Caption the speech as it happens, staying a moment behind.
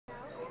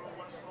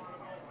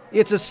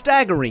It's a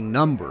staggering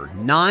number,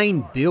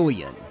 9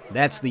 billion.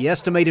 That's the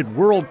estimated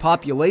world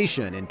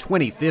population in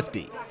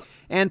 2050.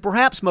 And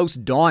perhaps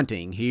most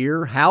daunting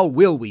here, how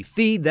will we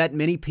feed that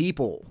many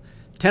people?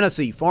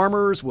 Tennessee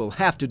farmers will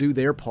have to do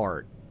their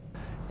part.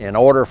 In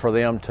order for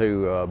them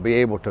to be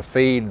able to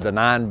feed the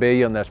 9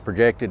 billion that's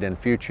projected in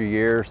future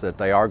years, that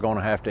they are going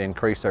to have to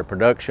increase their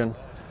production.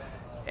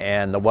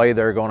 And the way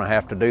they're going to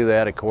have to do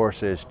that, of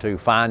course, is to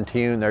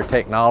fine-tune their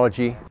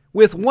technology.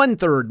 With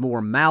 1/3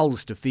 more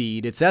mouths to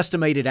feed, its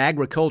estimated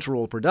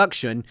agricultural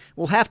production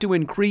will have to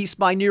increase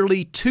by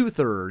nearly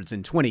 2/3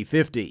 in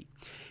 2050.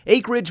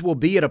 Acreage will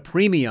be at a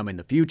premium in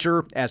the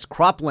future as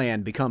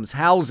cropland becomes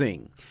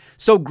housing.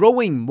 So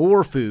growing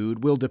more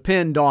food will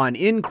depend on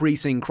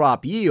increasing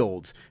crop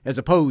yields as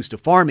opposed to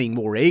farming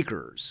more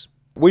acres.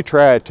 We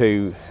try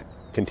to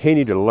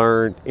continue to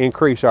learn,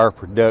 increase our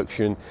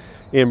production,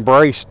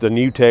 embrace the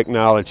new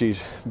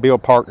technologies,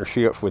 build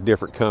partnerships with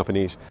different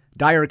companies.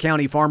 Dyer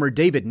County farmer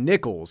David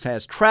Nichols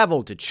has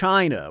traveled to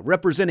China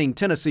representing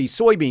Tennessee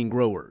soybean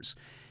growers.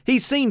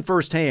 He's seen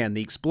firsthand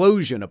the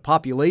explosion of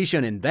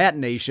population in that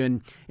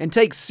nation and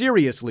takes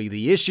seriously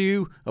the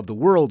issue of the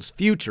world's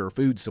future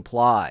food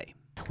supply.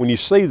 When you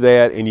see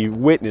that and you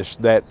witness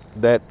that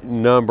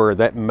number,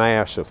 that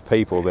mass of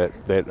people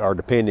that are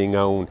depending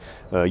on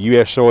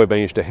U.S.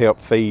 soybeans to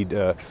help feed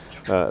the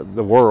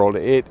world,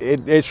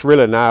 it's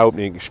really an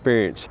eye-opening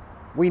experience.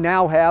 We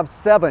now have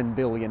 7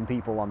 billion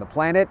people on the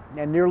planet,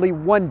 and nearly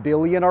 1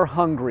 billion are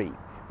hungry.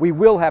 We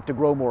will have to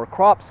grow more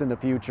crops in the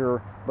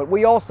future, but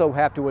we also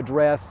have to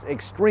address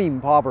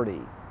extreme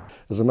poverty.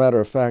 As a matter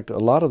of fact, a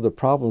lot of the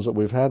problems that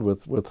we've had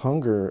with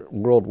hunger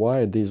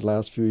worldwide these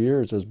last few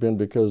years has been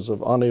because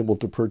of unable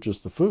to purchase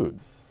the food.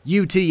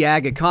 UT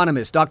Ag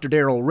economist Dr.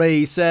 Darrell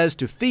Ray says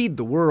to feed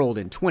the world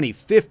in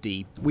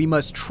 2050, we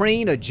must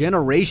train a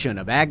generation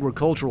of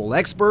agricultural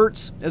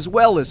experts as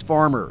well as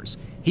farmers,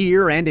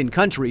 here and in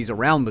countries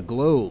around the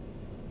globe.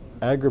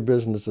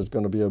 Agribusiness is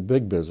going to be a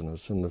big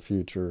business in the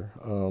future,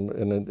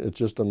 and it's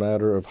just a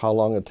matter of how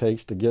long it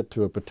takes to get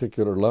to a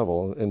particular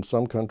level. In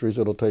some countries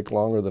it'll take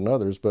longer than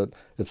others, but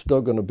it's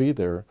still going to be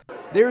there.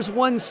 There's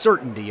one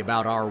certainty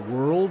about our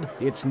world: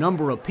 its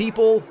number of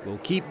people will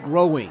keep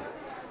growing.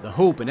 The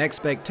hope and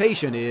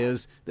expectation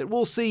is that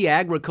we'll see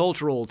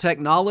agricultural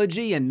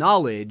technology and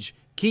knowledge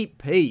keep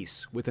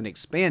pace with an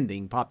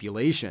expanding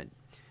population.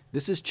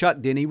 This is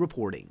Chuck Denny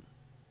reporting.